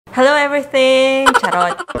Hello everything!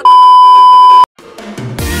 Charot!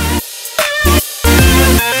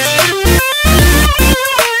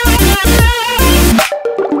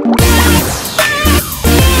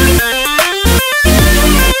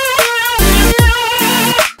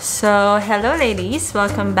 So, hello ladies!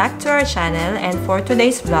 Welcome back to our channel, and for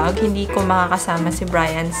today's vlog, hindi ko makakasama si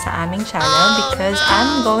Brian sa aming channel because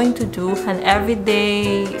I'm going to do an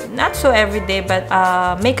everyday, not so everyday, but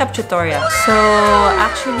makeup tutorial. So,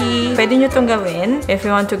 actually, pwede nyo itong gawin if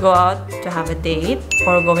you want to go out to have a date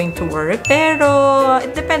or going to work. Pero,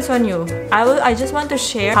 it depends on you. I just want to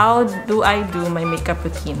share how do I do my makeup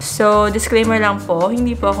routine. So, disclaimer lang po,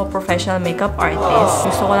 hindi po ako professional makeup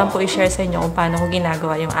artist. Gusto ko lang po i-share sa inyo kung paano ko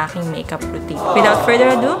ginagawa yung aking makeup routine. Without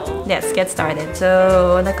further ado, let's get started.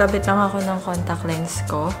 So, nagkabit lang ako ng contact lens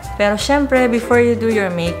ko. Pero syempre, before you do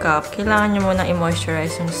your makeup, kailangan nyo munang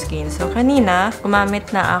i-moisturize yung skin. So, kanina,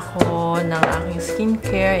 gumamit na ako ng aking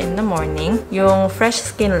skincare in the morning. Yung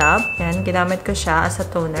Fresh Skin Lab. Yan, ginamit ko siya as a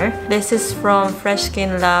toner. This is from Fresh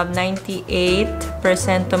Skin Lab 98%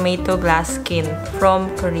 Tomato Glass Skin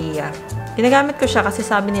from Korea. Ginagamit ko siya kasi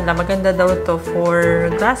sabi nila maganda daw to for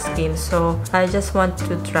glass skin. So, I just want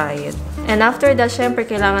to try it. And after that, syempre,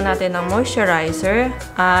 kailangan natin ng moisturizer.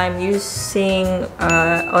 I'm using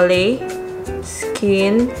Olay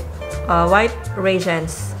Skin White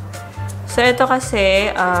Radiance. So, ito kasi,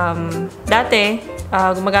 dati,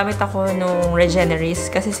 gumagamit ako nung Regeneris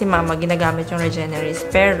kasi si mama ginagamit yung Regeneris.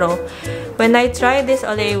 Pero, when I tried this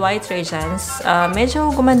Olay White Radiance, medyo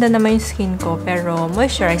gumanda naman yung skin ko pero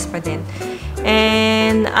moisturize pa din.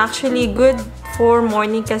 And actually, good for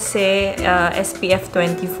morning kasi SPF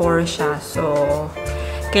 24 siya. So,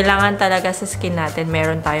 kailangan talaga sa skin natin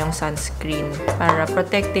meron tayong sunscreen para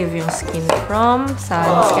protective yung skin from sun.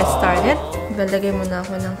 Let's get started. Ilalagay muna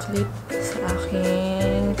ako ng clip sa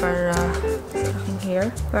aking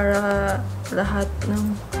hair para lahat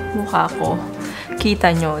ng mukha ko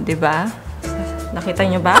kita nyo, diba? Nakita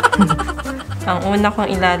nyo ba? Ang una kong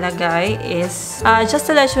ilalagay is, just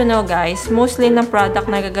to let you know guys, mostly ng product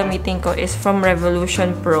na gagamitin ko is from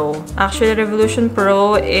Revolution Pro. Actually, Revolution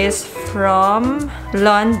Pro is from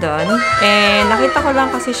London. And nakita ko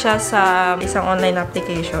lang kasi siya sa isang online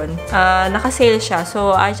application. Naka-sale siya.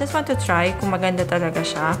 So, I just want to try kung maganda talaga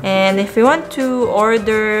siya. And if you want to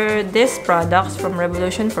order these products from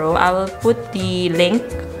Revolution Pro, I will put the link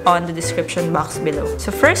on the description box below.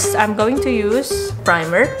 So first, I'm going to use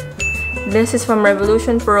primer. This is from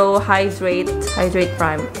Revolution Pro Hydrate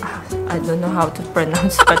Primer. I don't know how to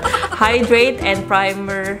pronounce, but Hydrate and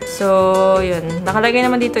Primer. So, yun. Nakalagay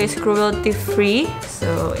naman dito is cruelty-free.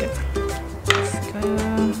 So, yun.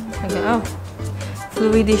 Oh,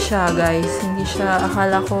 fluidy siya, guys. Hindi siya,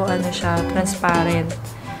 akala ko, ano siya, transparent.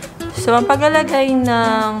 So, ang paglalagay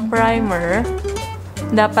ng primer,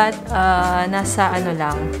 dapat nasa ano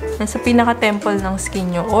lang, nasa pinaka-temple ng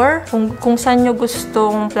skin nyo or kung saan nyo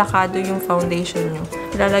gustong plakado yung foundation nyo.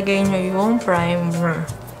 Ilalagay nyo yung primer.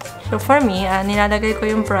 So for me, nilalagay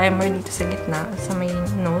ko yung primer dito sa gitna, sa may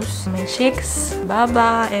nose, sa may cheeks,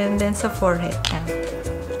 baba, and then sa forehead. Yan.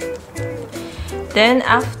 Then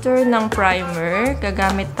after ng primer,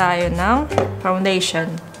 gagamit tayo ng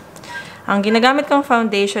foundation. Ang ginagamit kong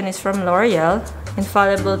foundation is from L'Oreal.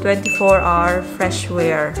 Infallible 24-hour fresh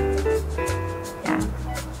wear. Yan.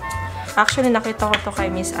 Actually, nakita ko to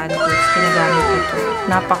kay Miss Anne. Ginagamit ko to.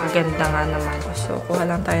 Napakaganda nga naman. So, kuha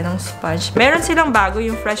lang tayo ng sponge. Meron silang bago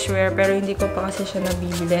yung fresh wear, pero hindi ko pa kasi siya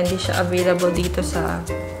nabibili. Hindi siya available dito sa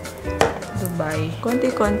Dubai.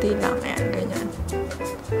 Konti-konti lang. Ayan, ganyan.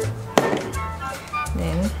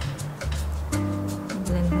 Then,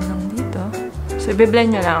 blend mo lang dito. So,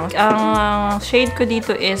 i-blend nyo lang. Ang shade ko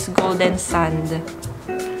dito is Golden Sand.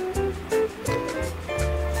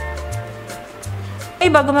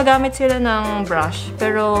 Iba, gumagamit sila ng brush.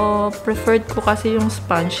 Pero, preferred ko kasi yung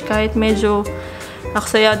sponge. Kahit medyo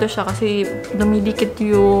aksayado siya kasi dumidikit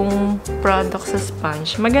yung product sa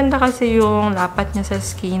sponge. Maganda kasi yung lapat niya sa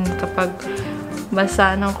skin kapag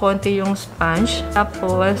basa ng konti yung sponge.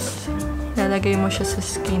 Tapos, lalagay mo siya sa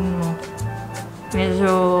skin mo.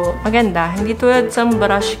 Medyo maganda. Hindi tulad sa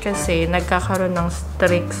brush kasi nagkakaroon ng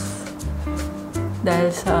streaks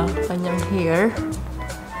dahil sa kanyang hair.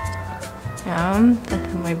 Yan.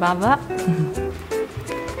 May baba.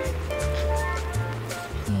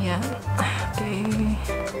 Yan. Okay.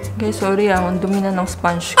 Guys, sorry ang dumi na ng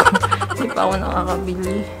sponge ko. Hindi pa ako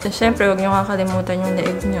nakakabili. So, syempre, huwag nyo kakalimutan yung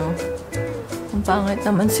leeg nyo. Ang pangit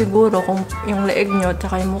naman siguro kung yung leeg nyo at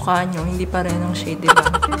yung mukha nyo hindi pa rin ang shade, diba?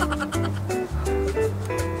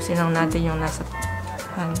 Sinang natin yung nasa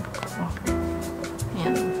hand ko.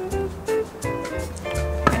 Ayan.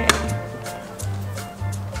 Okay.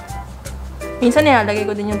 Minsan nilalagay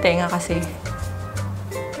ko din yung tenga kasi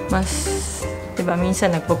mas, diba,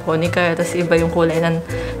 minsan nagpo-pony ka, tapos iba yung kulay ng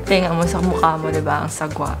tenga mo sa mukha mo, diba? Ang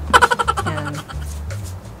sagwa. Yan.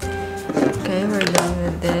 Okay, we're done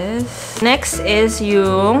with this. Next is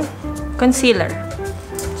yung concealer.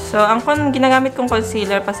 So, ang ginagamit kong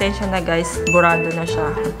concealer, pasensya na guys, burado na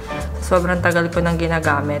siya. Sobrang tagal ko nang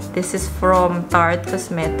ginagamit. This is from Tarte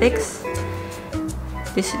Cosmetics.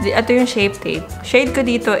 Ito yung Shape Tape. Shade ko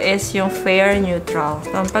dito is yung Fair Neutral.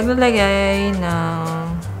 So, ang paglalagay ng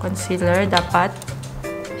concealer, dapat,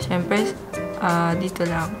 syempre, dito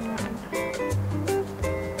lang.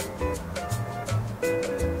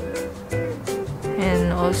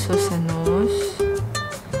 And also sa nose.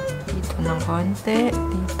 Dito ng konti.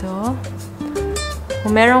 Dito.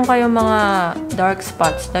 Kung meron kayong mga dark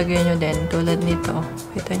spots, lagyan nyo din. Tulad nito.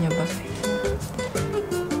 Kita nyo ba guys?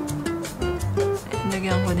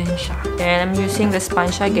 Lagyan ko din siya. And I'm using the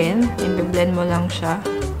sponge again. I-blend mo lang siya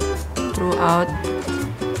throughout.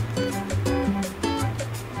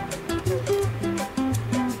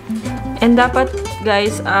 And dapat,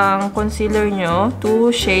 guys, ang concealer nyo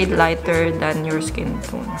 2 shade lighter than your skin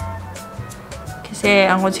tone. Kasi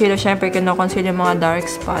ang concealer, syempre, kino-conceal yung mga dark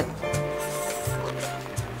spot.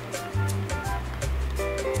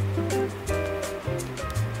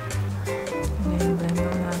 And blend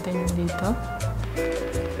lang natin yung dito.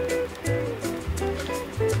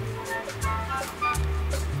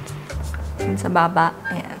 And sa baba.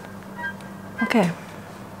 Ayan. Okay.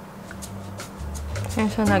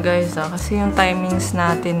 Sensya na guys kasi yung timings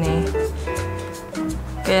natin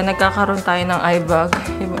kaya nagkakaroon tayo ng eye bag.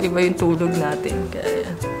 Iba yung tulog natin. Kaya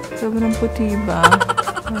sobrang puti ba?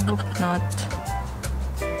 I hope not.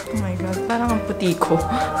 Oh my god, parang ang puti ko.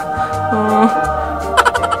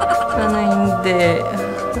 Sana hindi.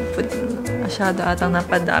 Masyado atang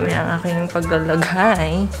napadami ang aking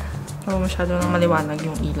paglalagay. Masyado nang maliwanag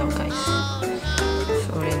yung ilaw guys.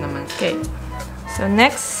 Sorry naman. Okay. So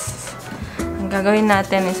next, gagawin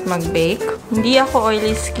natin is mag-bake. Hindi ako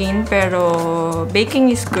oily skin, pero baking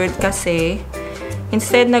is good kasi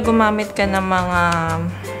instead na gumamit ka ng mga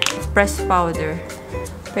pressed powder,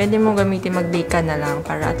 pwede mo gamitin mag-bake ka na lang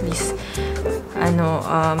para at least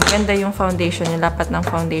maganda yung foundation, yung lapat ng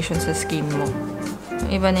foundation sa skin mo.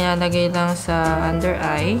 Yung iba nilalagay lang sa under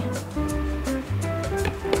eye.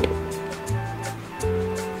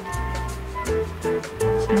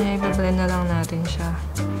 So, i-blend na lang natin siya.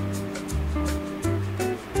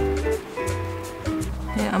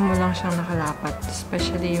 Hayaan mo lang siyang nakalapat.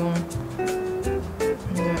 Especially yung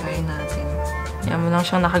under eye natin. Hayaan mo lang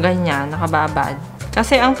siyang nakaganyan, nakababad.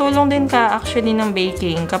 Kasi ang tulong din actually ng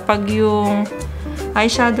baking, kapag yung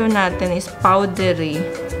eyeshadow natin is powdery,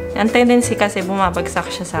 ang tendency kasi bumabagsak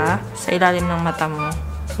siya sa ilalim ng mata mo.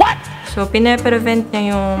 So, pine-prevent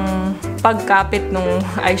niya yung pagkapit ng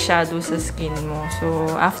eyeshadow sa skin mo.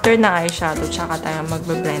 So, after na eyeshadow, tsaka tayo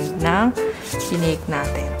magbe-blend ng binake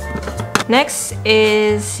natin. Next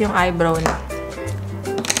is yung eyebrow na.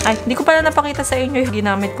 Ay, hindi ko pala napakita sa inyo yung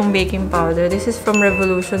ginamit kong baking powder. This is from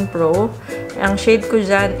Revolution Pro. Ang shade ko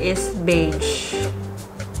dyan is beige.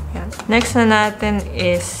 Yan. Next na natin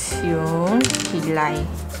is yung kilay.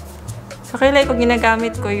 Sa kilay ko,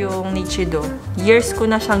 ginagamit ko yung Nichido. Years ko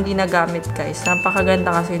na siyang ginagamit, guys. Napakaganda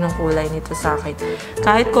kasi ng kulay nito sa akin.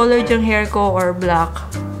 Kahit colored yung hair ko or black,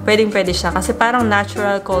 pwedeng-pwede siya. Kasi parang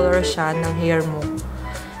natural color siya ng hair mo.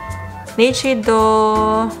 Nichido,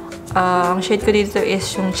 ang shade ko dito is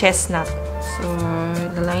yung chestnut. So,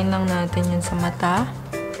 lalayin lang natin yun sa mata.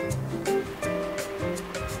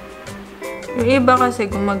 Yung iba kasi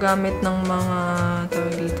gumagamit ng mga,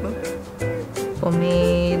 tawag dito,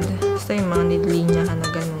 pomade. Basta yung mga nidlinyahan na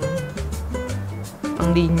ganun.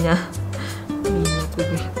 Pang linya. Linya to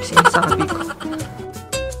be. Sinasabi ko.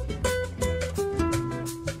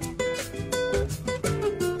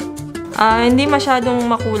 Hindi masyadong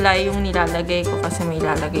makulay yung nilalagay ko kasi may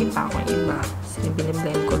ilalagay pa akong iba. So,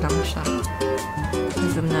 biniblend ko lang siya.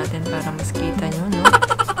 Zoom natin para mas kita nyo, no?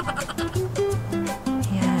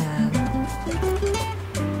 Ayan.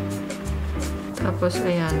 Tapos,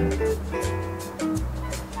 ayan.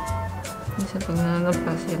 Minsan pag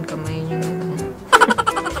nalagpas yan, kamay nyo na lang.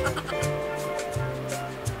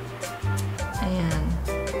 Ayan.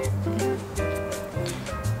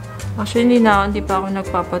 Actually, hindi pa ako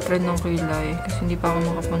nagpapatrend ng kilay kasi hindi pa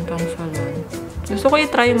ako makapuntang salon. Gusto ko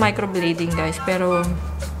i-try yung microblading, guys, pero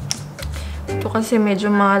ito kasi medyo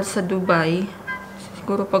mahal sa Dubai.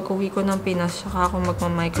 Siguro pag uwi ko ng Pinas, saka ako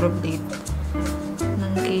magma-microblade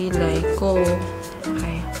ng kilay ko.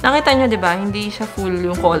 Okay. Nakita nyo, diba? Hindi siya full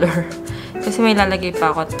yung color. Kasi may lalagay pa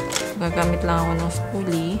ako. Gagamit lang ako ng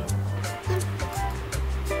spoolie.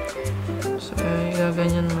 So,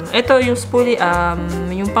 ito yung spoolie,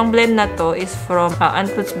 yung pang-blend na to is from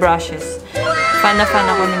Ankuts brushes. Fan na fan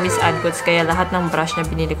ako ni Miss Ankuts, kaya lahat ng brush na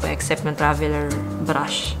binili ko except ng traveler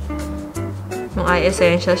brush. Yung Eye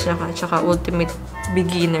Essentials niya, tsaka Ultimate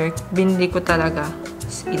Beginner, binili ko talaga.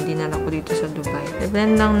 Hindi na ako dito sa Dubai.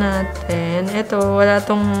 I-blend lang natin. Ito, wala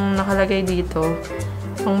tong nakalagay dito.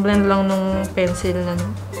 Pang blend lang nung pencil na,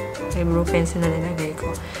 eyebrow pencil na nilagay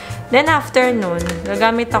ko. Then, after nun,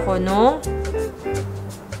 gagamit ako nung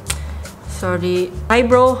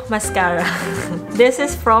eyebrow mascara. This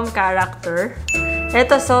is from Character.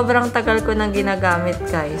 Ito, sobrang tagal ko nang ginagamit,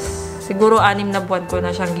 guys. Siguro 6 na buwan ko na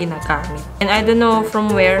siyang ginagamit. And I don't know from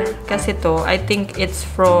where, kasi to, I think it's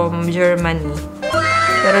from Germany.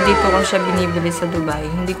 Pero dito ko siya binibili sa Dubai.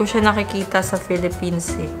 Hindi ko siya nakikita sa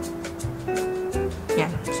Philippines, eh. Yan.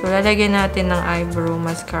 So, lalagyan natin ng eyebrow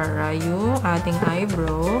mascara yung ating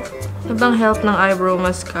eyebrow. Ano bang help ng eyebrow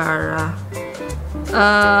mascara?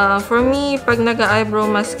 For me, pag nag-eyebrow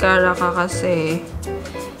mascara ka kasi,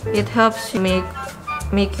 it helps you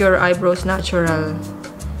make your eyebrows natural.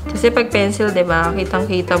 Kasi pag pencil, diba,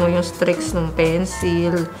 kitang-kita mo yung streaks ng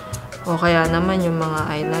pencil. O kaya naman yung mga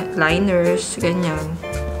eyeliners, ganyan.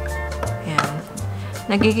 Ayan.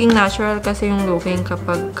 Nagiging natural kasi yung looking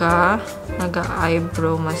kapag ka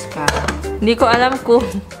nag-eyebrow mascara. Hindi ko alam kung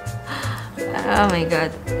oh my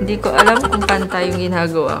god. Hindi ko alam kung pantay yung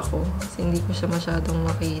ginagawa ko. Kasi hindi ko siya masyadong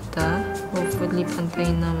makita. Hopefully, pantay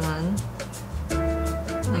naman.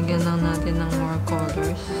 Lagyan lang natin ng more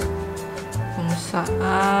colors. Kung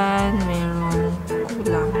saan merong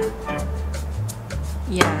kulang.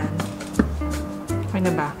 Yan. Okay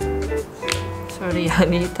na ba? Sorry,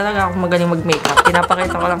 hindi talaga ako magaling mag-makeup.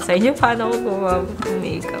 Pinapakita ko lang sa inyo paano ako gumamit ng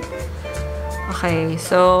makeup. Okay,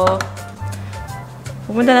 so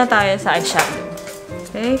pupunta na tayo sa eyeshadow.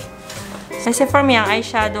 Okay? Kasi for me, ang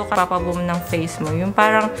eyeshadow kapapaboom ng face mo. Yung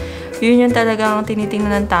parang, yun yung talagang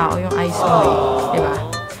tinitingnan ng tao, yung eyes mo. Diba?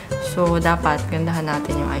 So, dapat gandahan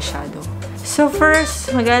natin yung eyeshadow. So,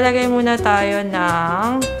 first, maglalagay muna tayo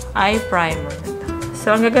ng eye primer.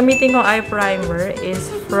 So, ang gagamitin kong eye primer is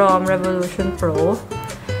from Revolution Pro.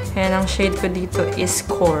 And ang shade ko dito is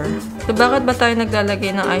Core. So, bakit ba tayo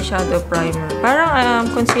naglalagay ng eyeshadow primer? Parang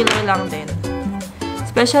concealer lang din.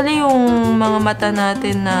 Especially yung mga mata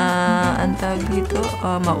natin na, ang tawag dito,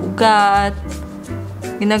 maugat.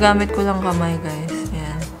 Ginagamit ko lang kamay, guys.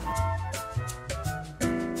 Ayan.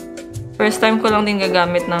 First time ko lang din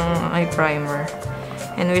gagamit ng eye primer.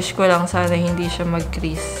 And wish ko lang sana hindi siya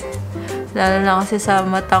mag-crease. Lalo na kasi sa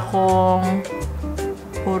mata kong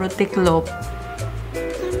puro tiklop.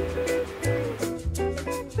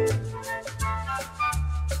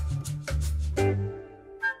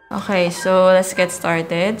 Okay, so let's get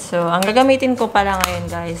started. So, ang gagamitin ko pala ngayon,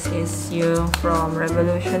 guys, is yung from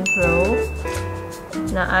Revolution Pro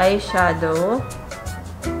na eyeshadow.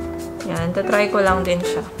 Yan, tatry ko lang din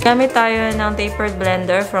siya. Gamit tayo ng tapered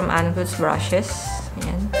blender from Ankuts brushes.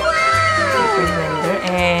 Yan. Tapered blender.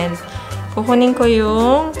 And kukunin ko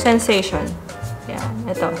yung Sensation. Yan,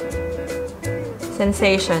 ito.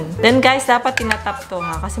 Sensation. Then, guys, dapat tinatap to,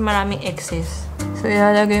 ha? Kasi maraming excess. So,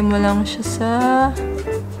 ilalagay mo lang siya sa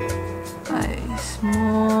eyes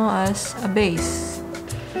mo as a base.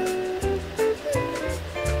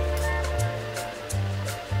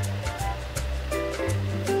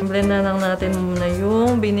 Blend na lang natin muna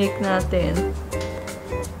yung binake natin.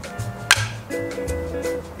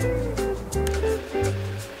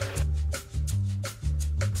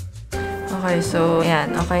 Okay, so,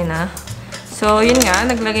 yan. Okay na. So, yun nga.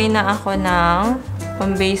 Naglagay na ako ng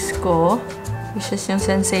pang-base ko, which is yung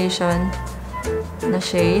Sensation na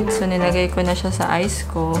shade. So, nilagay ko na siya sa eyes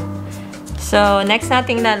ko. So, next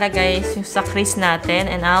nating lalagay is yung sa crease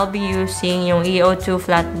natin. And I'll be using yung EO2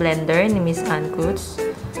 Flat Blender ni Miss Ankuts.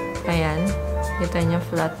 Ayan. Kita niyo,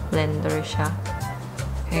 flat blender siya.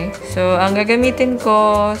 Okay. So, ang gagamitin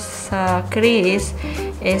ko sa crease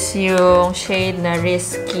is yung shade na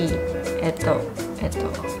Risky. Ito.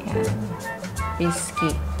 Ayan.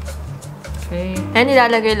 Risky. Okay. And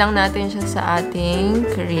ilalagay lang natin siya sa ating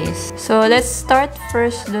crease. So, let's start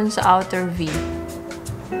first dun sa outer V.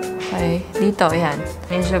 Okay. Dito, ayan.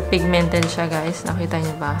 Medyo pigmented siya, guys. Nakita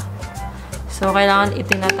niyo ba? So, kailangan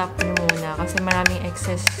itinatap niyo muna kasi maraming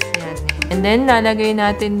excess yan eh. And then, lalagay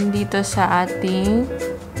natin dito sa ating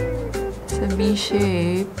sa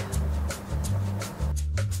V-shape.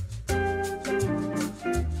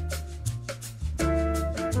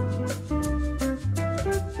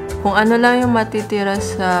 Kung ano lang yung matitira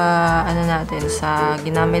sa ano natin, sa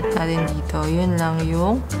ginamit natin dito, yun lang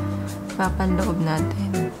yung papanloob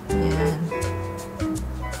natin. Yan.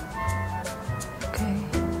 Okay.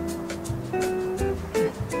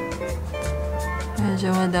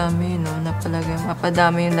 Medyo madami, no?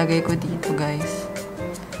 Mapadami yung lagay ko dito, guys.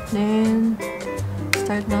 Then,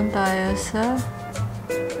 start lang tayo sa...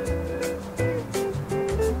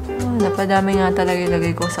 Oh, napadami nga talaga yung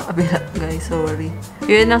lagay ko sa kabila, guys. Sorry.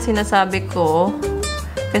 Yun ang sinasabi ko.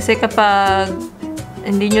 Kasi kapag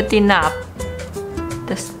hindi nyo tinap,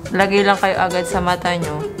 tapos lagay lang kayo agad sa mata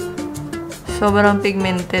nyo, sobrang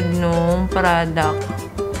pigmented nung product.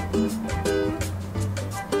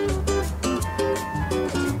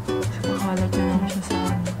 Kakalat nyo lang siya sa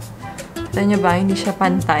ano. Kita nyo ba? Hindi siya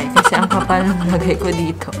pantay. Kasi ang kapal ng lagay ko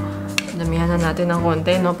dito. Damihan na natin ng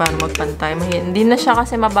konti, no? Para magpantay. Hindi na siya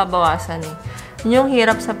kasi mababawasan, eh. Yung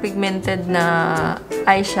hirap sa pigmented na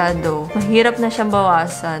eyeshadow, mahirap na siyang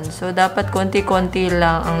bawasan. So, dapat konti-konti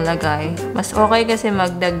lang ang lagay. Mas okay kasi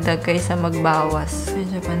magdagdag kaysa magbawas.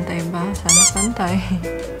 Medyo pantay ba? Sana pantay.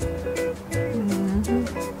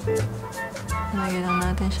 Lagyan lang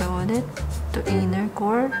natin siya ulit. To inner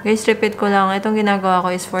core. Guys, repeat ko lang. Itong ginagawa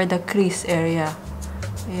ko is for the crease area.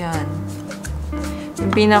 Ayan.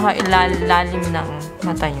 Yung pinaka-ilalim ng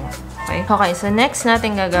mata nyo. Okay, so next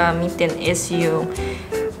natin gagamitin is yung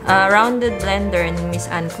rounded blender ni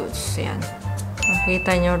Miss Ann Coots. Ayan.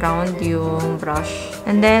 Makita nyo round yung brush.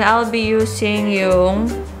 And then, I'll be using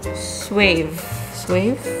yung Swave.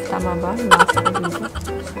 Swave? Tama ba?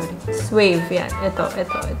 Sorry. Swave. Yan. Ito.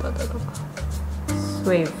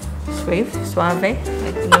 Swave. Swave? Suave?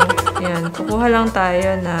 Ayan. Kukuha lang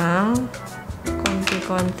tayo ng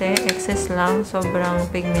konti, excess lang. Sobrang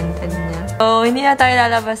pigmented niya. So, hindi na tayo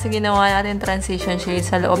lalabas sa ginawa natin transition shade.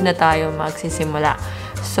 Sa loob na tayo magsisimula.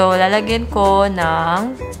 So, lalagyan ko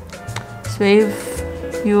ng Swave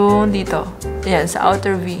yung dito. Ayan, sa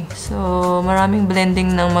outer V. So, maraming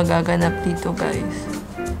blending nang magaganap dito, guys.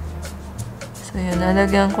 So, yun.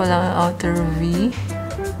 Lalagyan ko lang ang outer V.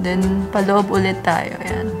 Then, paloob ulit tayo.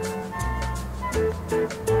 Ayan.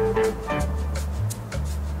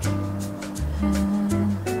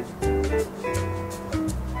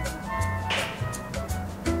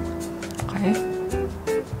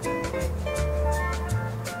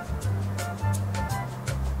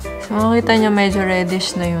 So, makikita nyo medyo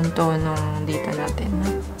reddish na yung tonong dito natin.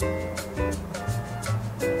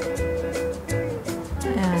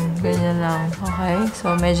 Ayan, ganyan lang. Okay?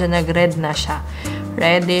 So, medyo nag-red na siya.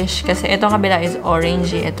 Reddish. Kasi itong kabila is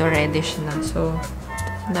orangey. Ito reddish na. So,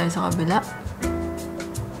 dahil sa kabila.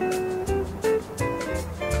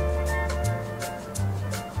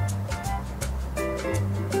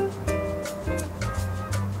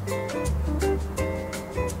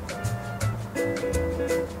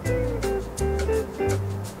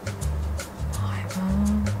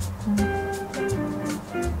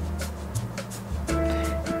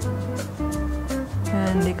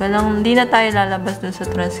 Hindi na tayo lalabas dun sa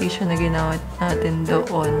transition na ginawa natin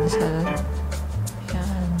doon. Sa,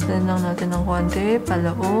 yan. Then lang natin ng konti,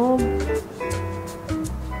 paloob.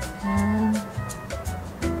 Yan.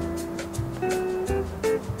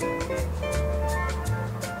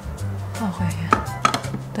 Okay.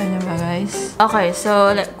 Ito nyo ba, guys? Okay,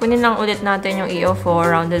 so kunin lang ulit natin yung EO4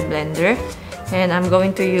 Rounded Blender. And I'm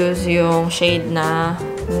going to use yung shade na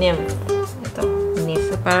Nymph. Ito, Nymph.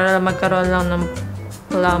 So, para magkaroon lang ng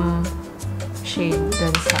plum shade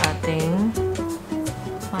dun sa ating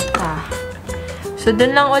mata. So,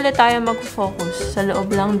 dun lang ulit tayo mag-focus. Sa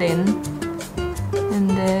loob lang din.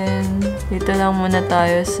 And then, dito lang muna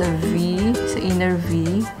tayo sa V, sa inner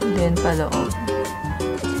V. Then, paloob.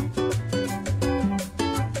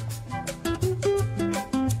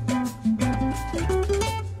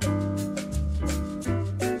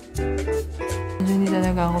 Medyo hindi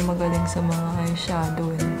talaga ako magaling sa mga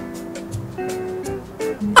eyeshadow.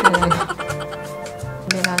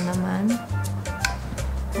 Bila naman.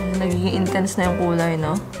 Nagiging intense na yung kulay,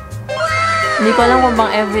 no? Hindi ko alam kung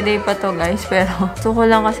bang everyday pa to, guys. Pero gusto ko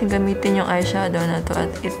lang kasi gamitin yung eyeshadow na to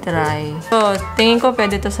at itry. So, tingin ko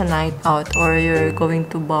pwede to sa night out or you're going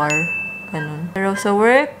to bar. Ganun. Pero sa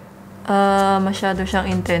work, masyado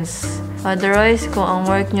siyang intense. Otherwise, kung ang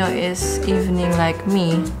work nyo is evening like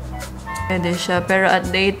me, pwede siya. Pero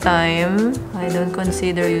at daytime, I don't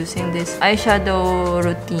consider using this eyeshadow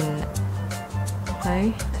routine.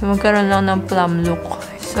 Okay? So, magkaroon lang ng plum look.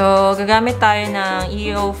 So, gagamit tayo ng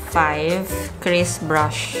EO5 crease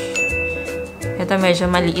brush. Ito medyo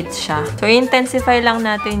maliit siya. So, intensify lang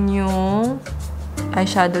natin yung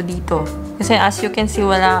eyeshadow dito. Kasi as you can see,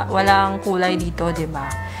 walang kulay dito, diba?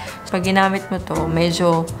 So, pag ginamit mo to,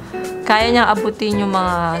 medyo kaya niyang abutin yung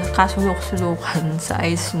mga kasulok-sulukan sa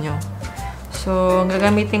eyes nyo. So, ang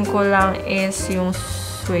gagamitin ko lang is yung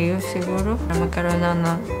Swave siguro. Magkaroon lang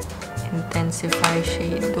ng intensify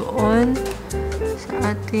shade doon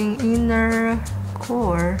sa ating inner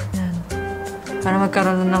 4. Yan. Para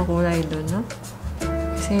magkaroon ng kulay doon, no?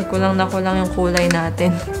 Kasi kulang na kulang yung kulay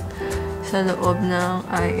natin sa loob ng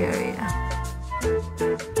eye area.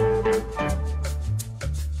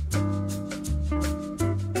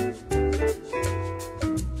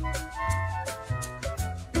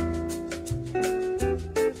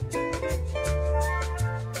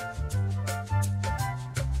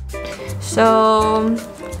 So,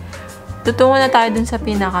 tutungo na tayo dun sa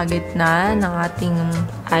pinakagitna ng ating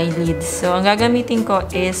eyelids. So, ang gagamitin ko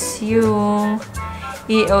is yung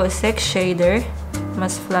EO6 shader.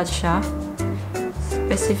 Mas flat siya.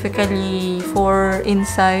 Specifically for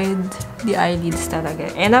inside the eyelids talaga.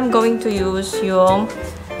 And I'm going to use yung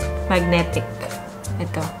magnetic.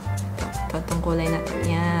 Ito. Itong kulay natin.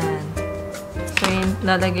 Yan. So, yun,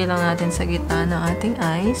 lalagay lang natin sa gitna ng ating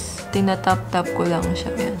eyes. Tinatap-tap ko lang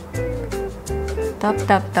siya. Yan. Tap,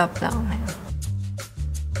 tap, tap lang.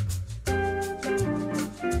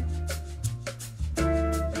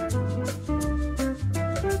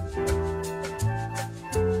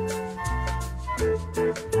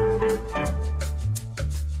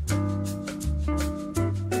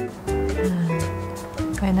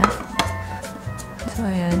 Okay na. So,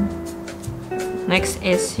 ayan. Next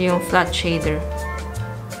is yung flat shader.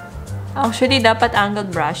 Actually, dapat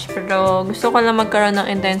angled brush. Pero gusto ko lang magkaroon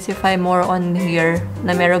ng intensify more on here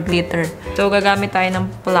na merong glitter. So, gagamit tayo ng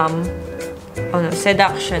plum.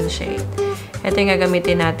 Seduction shade. Ito yung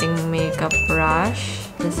gagamitin nating makeup brush.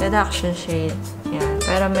 The seduction shade. Yan.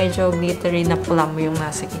 Pero medyo glittery na plum yung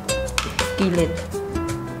nasa gilid.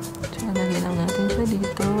 So, lagyan lang natin siya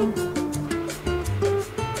dito.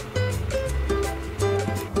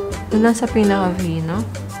 Doon lang sa pinaka-V, no?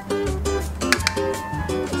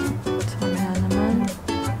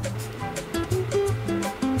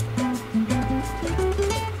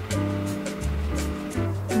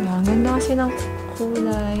 Ganda kasi ng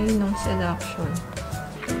kulay ng seduction.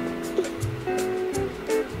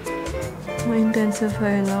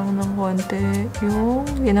 Ma-intensify lang ng konti yung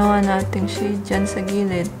ginawa nating shade dyan sa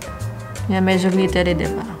gilid. Yan, medyo glittery,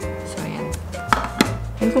 diba? So, yan.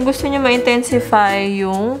 And kung gusto nyo ma-intensify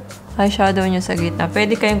yung eyeshadow nyo sa gitna,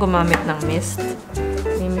 pwede kayong gumamit ng mist.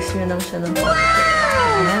 I-mist nyo lang siya ng konti.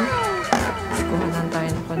 Ayan. Tapos kuha lang tayo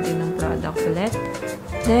ng konti ng product ulit.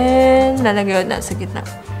 Then, lalagay na sa gitna.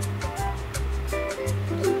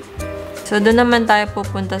 So, doon naman tayo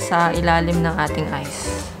pupunta sa ilalim ng ating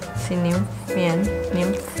eyes. Si nymph. Yan.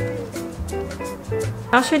 Nymph.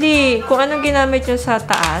 Actually, kung anong ginamit nyo sa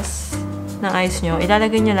taas ng eyes nyo,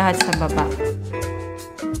 ilalagay nyo lahat sa baba.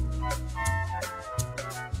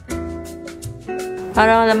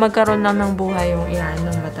 Para magkaroon lang ng buhay yung iyan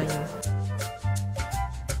ng mata nyo.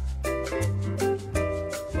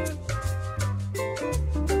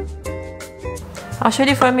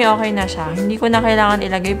 Actually, for me, okay na siya. Hindi ko na kailangan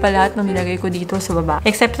ilagay pa lahat ng nilagay ko dito sa baba.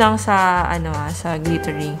 Except lang sa, sa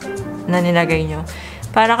glittery na nilagay nyo.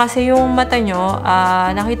 Para kasi yung mata nyo,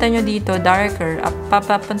 nakita nyo dito, darker.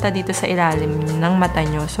 Papapunta dito sa ilalim ng mata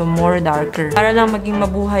nyo. So, more darker. Para lang maging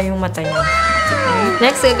mabuhay yung mata nyo. Okay.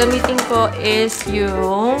 Next, gagamitin ko is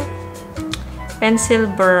yung pencil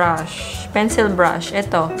brush. Pencil brush.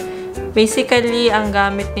 Ito. Basically, ang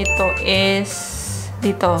gamit nito is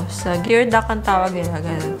dito, sa gear duct ang tawag nila,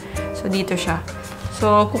 ganun. So, dito siya.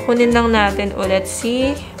 So, kukunin lang natin ulit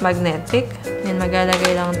si magnetic. Yan,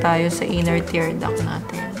 maglalagay lang tayo sa inner tear duct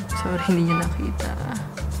natin. Sorry, hindi nyo nakita.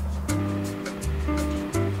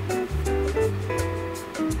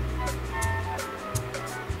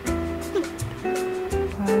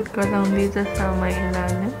 Pahal ko lang dito sa may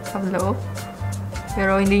ilalim, sa loob.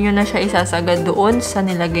 Pero, hindi nyo na siya isasagad doon sa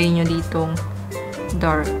nilagay nyo ditong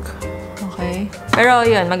dark. Okay? Pero,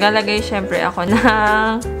 yun, maglalagay syempre ako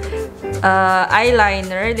ng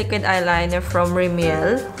eyeliner, liquid eyeliner from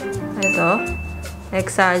Rimmel. Ito.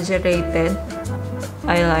 Exaggerated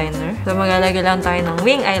eyeliner. So, maglalagay lang tayo ng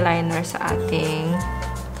wing eyeliner sa ating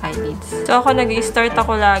eyelids. So, ako nag-start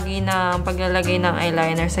ako lagi ng paglalagay ng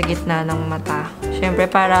eyeliner sa gitna ng mata. Syempre,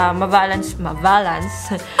 para mabalance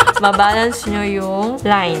nyo yung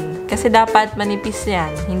line. Kasi dapat manipis yan.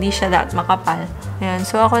 Hindi siya dapat makapal. Ayan.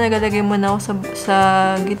 So, ako nagalagay muna ako sa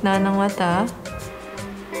gitna ng mata.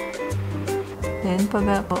 Then,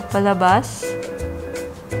 palabas.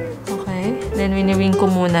 Okay. Then, wini-wing ko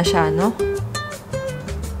muna siya, no?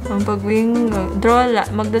 Ang pag-wing,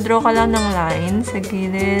 magda-draw ka lang ng line sa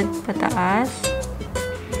gilid, pataas.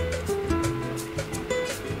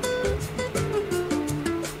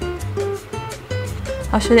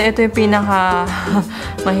 Actually, ito yung pinaka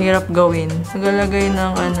mahirap gawin. Nagalagay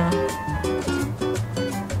ng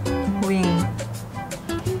wing.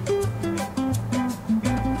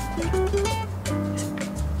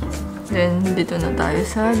 Then, dito na tayo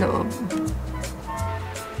sa loob.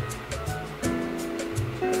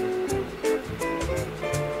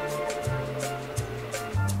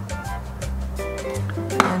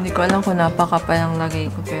 Hindi ko alam kung napakapal ang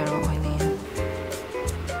lagay ko, pero okay na yan.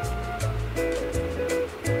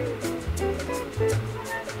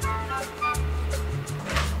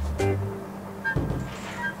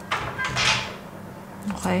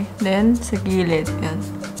 Okay, then sa gilid, yan.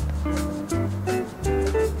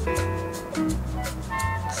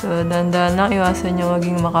 So, dandan lang, iwasan nyo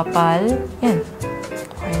maging makapal. Yan.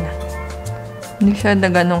 Okay na. Hindi siya na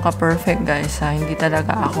ganun ka-perfect, guys, ha? Hindi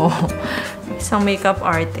talaga ako isang makeup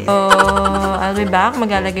artist. So, I'll be back.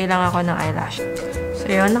 Maglalagay lang ako ng eyelash. So,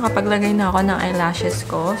 yun. Nakapaglagay na ako ng eyelashes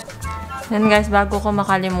ko. Then, guys, bago ko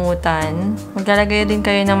makalimutan, maglalagay din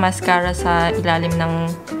kayo ng mascara sa ilalim ng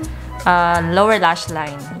lower lash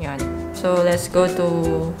line. Yun. So, let's go to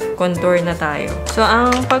contour na tayo. So,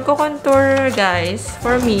 ang pagko-contour, guys,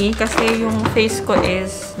 for me, kasi yung face ko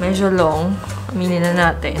is medyo long. Aminin na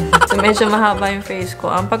natin. So, medyo mahaba yung face ko.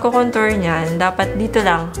 Ang pagko-contour niyan, dapat dito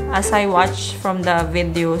lang. As I watch from the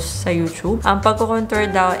videos sa YouTube, ang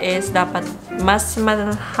pagko-contour daw is dapat mas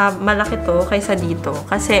malaki to kaysa dito.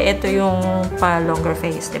 Kasi ito yung pa-longer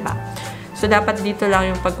face, diba? So, dapat dito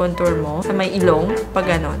lang yung pag-contour mo. Sa may ilong, pag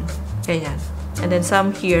ganon. Ganyan. And then,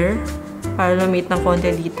 some here. Para lumit ng konti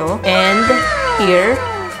dito. And here.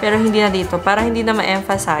 Pero hindi na dito. Para hindi na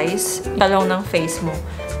ma-emphasize yung talong ng face mo.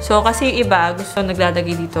 So, kasi yung iba, gusto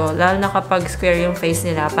naglalagay dito. Lalo na kapag square yung face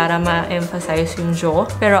nila para ma-emphasize yung jaw.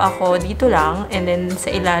 Pero ako, dito lang. And then, sa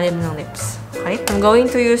ilalim ng lips. Okay? I'm going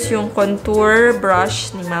to use yung contour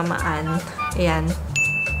brush ni Mama Ann. Ayan.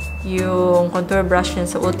 Yung contour brush yan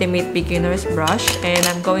sa Ultimate Beginner's Brush. And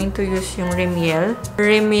I'm going to use yung Rimmel.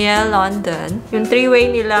 Rimmel London. Yung three-way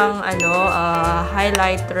nilang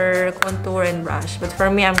highlighter, contour, and brush. But for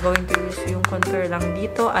me, I'm going to use yung contour lang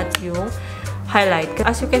dito at yung highlight.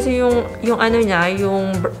 As you can see, yung ano niya,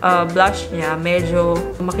 yung blush niya, medyo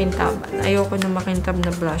makintab. Ayoko ng makintab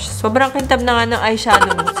na blush. Sobrang kintab na nga ng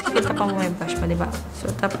eyeshadow mo. Sige, tapang mo yung blush pa, diba? So,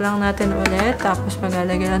 tap lang natin ulit. Tapos,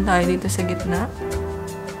 maglalagay lang tayo dito sa gitna.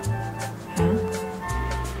 Ayan.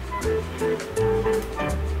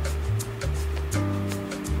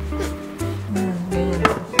 Ganyan.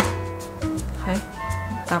 Okay.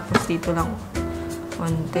 Tapos, dito lang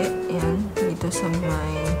konti. Ayan. Dito sa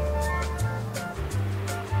may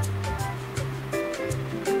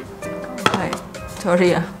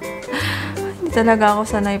sorry hindi talaga ako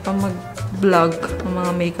sanay pa mag-vlog ng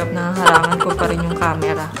mga makeup na harangan ko pa rin yung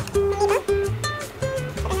camera.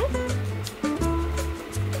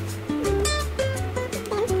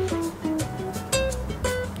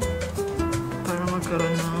 Para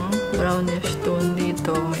magkaroon ng brownish tone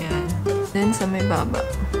dito. Ayan. Then sa may baba.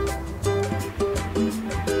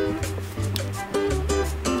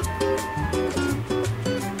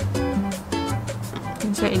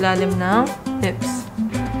 Then sa ilalim ng lips.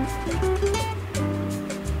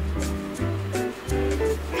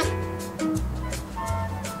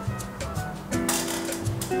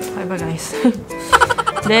 Okay ba, guys?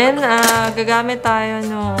 Then, gagamit tayo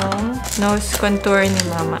nung nose contour ni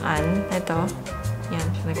Mama Ann. Ito. Yan.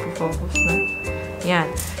 Siya nagpo-focus na. Yan.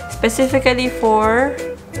 Specifically for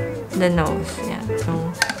the nose. Yan.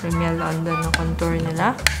 Yung Rimmel London na contour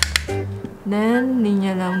nila. Then,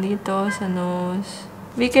 linya lang dito sa nose.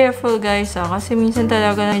 Be careful, guys, kasi minsan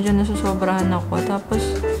talaga medyo nasusobrahan ako. Tapos,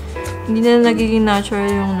 hindi na nagiging natural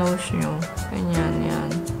yung nose nyo. Ganyan, yan.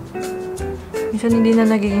 Minsan hindi na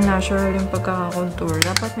nagiging natural yung pagkakakontour.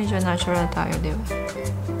 Dapat medyo natural tayo, di ba?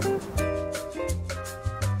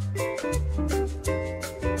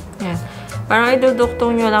 Yan. Parang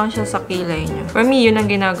iduduktong nyo lang siya sa kilay nyo. For me, yun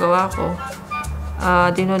ang ginagawa ko.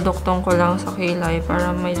 Dinuduktong ko lang sa kilay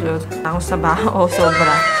para medyo tangos sa baho o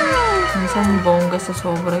sobra. Minsan bongga sa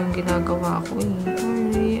sobra yung ginagawa ko.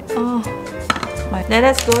 Sorry. Okay. Then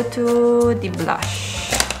let's go to the blush.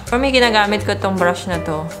 For me, ginagamit ko tong brush na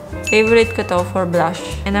to. Favorite ko to for blush.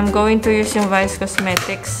 And I'm going to use yung Vice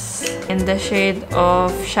Cosmetics in the shade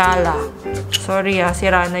of Shala. Sorry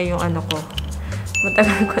sira na yung ano ko.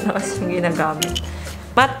 Matagal ko na kasi yung ginagamit.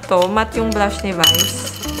 Matte to. Matte yung blush ni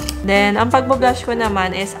Vice. Then, ang pagbo-blush ko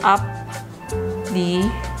naman is up the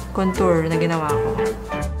contour na ginawa ko.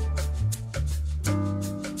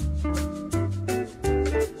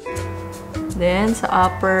 Then, sa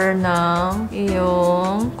upper ng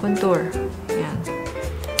iyong contour. Ayan.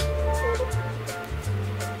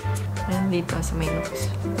 And dito sa may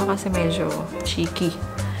nose. Ito kasi medyo cheeky.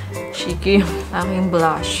 Cheeky yung aking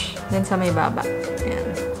blush. Then, sa may baba. Ayan.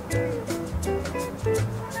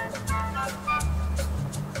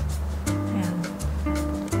 Ayan.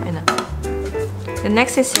 Ayan na. The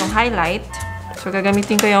next is yung highlight. So,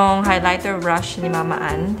 gagamitin ko yung highlighter brush ni Mama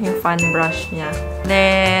Ann, yung fan brush niya.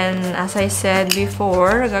 Then, as I said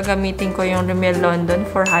before, gagamitin ko yung Rimmel London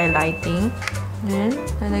for highlighting. Then,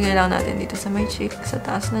 lalagay lang natin dito sa may cheek, sa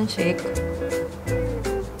taas ng cheek.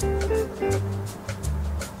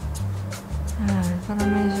 Para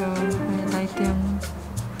medyo highlight yung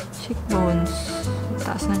cheekbones.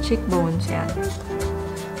 Taas ng cheekbones, yan.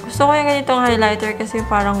 Gusto ko yung ganitong highlighter kasi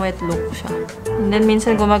parang wet look siya. And then,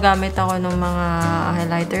 minsan gumagamit ako ng mga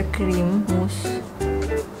highlighter cream, mousse.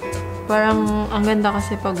 Parang, ang ganda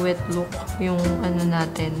kasi pag wet look yung ano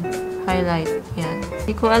natin, highlight. Yan.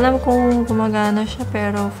 Hindi ko alam kung gumagana siya,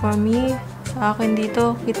 pero for me, sa akin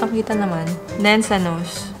dito, kitang-kita naman. Then, sa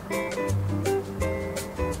nose.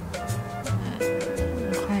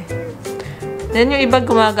 Okay. Then, yung iba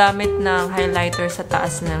gumagamit ng highlighter sa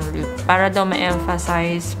taas ng lip para daw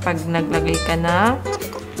ma-emphasize pag naglagay ka na.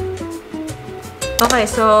 Okay,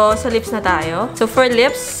 so sa lips na tayo. So for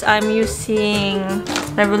lips, I'm using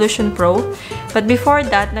Revolution Pro. But before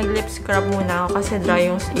that, nag-lip scrub muna ako kasi dry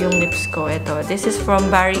yung lips ko. Ito, this is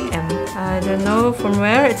from Barry M. I don't know from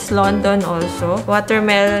where. It's London also.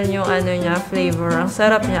 Watermelon yung ano niya, flavor. Ang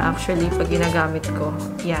sarap niya actually pag ginagamit ko.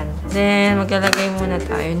 Yan. Then, maglalagay muna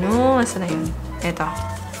tayo. No, asa na yun? Ito.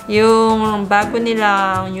 Yung bago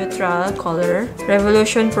nilang neutral color,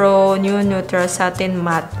 Revolution Pro New Neutral Satin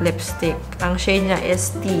Matte Lipstick. Ang shade niya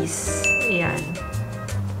is Tease. Ayan.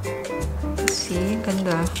 See?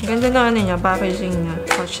 Ganda. Ganda na ano niya, packaging niya.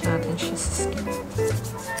 Watch natin siya sa skin.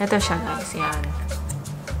 Ito siya guys. Ayan.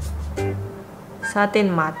 Satin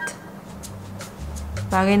Matte.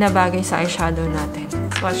 Bagay na bagay sa eyeshadow natin.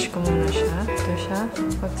 Swatch ko muna siya. Ito siya.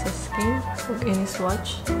 Pag sa skin. Pag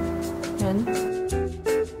ini-swatch. Ayan.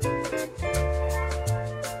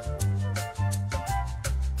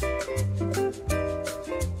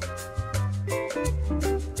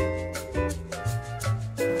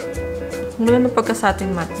 Ang ganda ng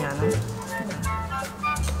pagka-satin matte niya, no?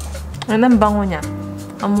 Ano ang bango niya?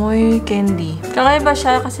 Amoy candy. Kakaiba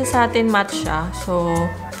siya kasi satin matte siya. So,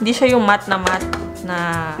 hindi siya yung matte na matte na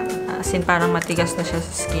as in parang matigas na siya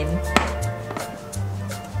sa skin.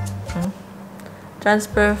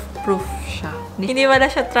 Transfer proof siya. Hindi wala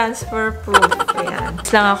siya transfer proof. Ayan.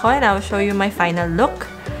 Lang ako and I'll show you my final look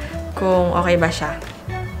kung okay ba siya.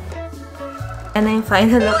 Yan na yung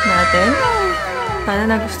final look natin. Sana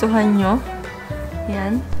nagustuhan nyo.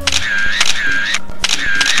 Yan.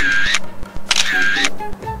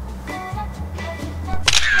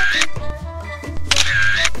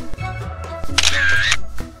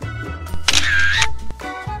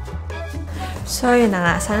 So, yun na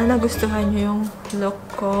nga. Sana nagustuhan nyo yung look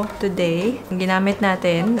ko today. Yung ginamit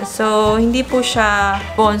natin. So, hindi po siya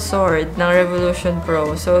sponsored ng Revolution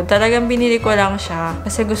Pro. So, talagang binili ko lang siya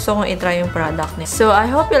kasi gusto kong itry yung product niya. So, I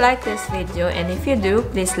hope you like this video. And if you do,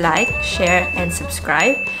 please like, share, and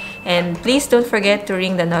subscribe. And please don't forget to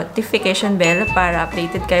ring the notification bell para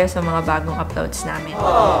updated kayo sa mga bagong uploads namin.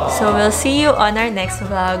 So, we'll see you on our next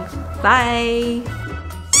vlog. Bye!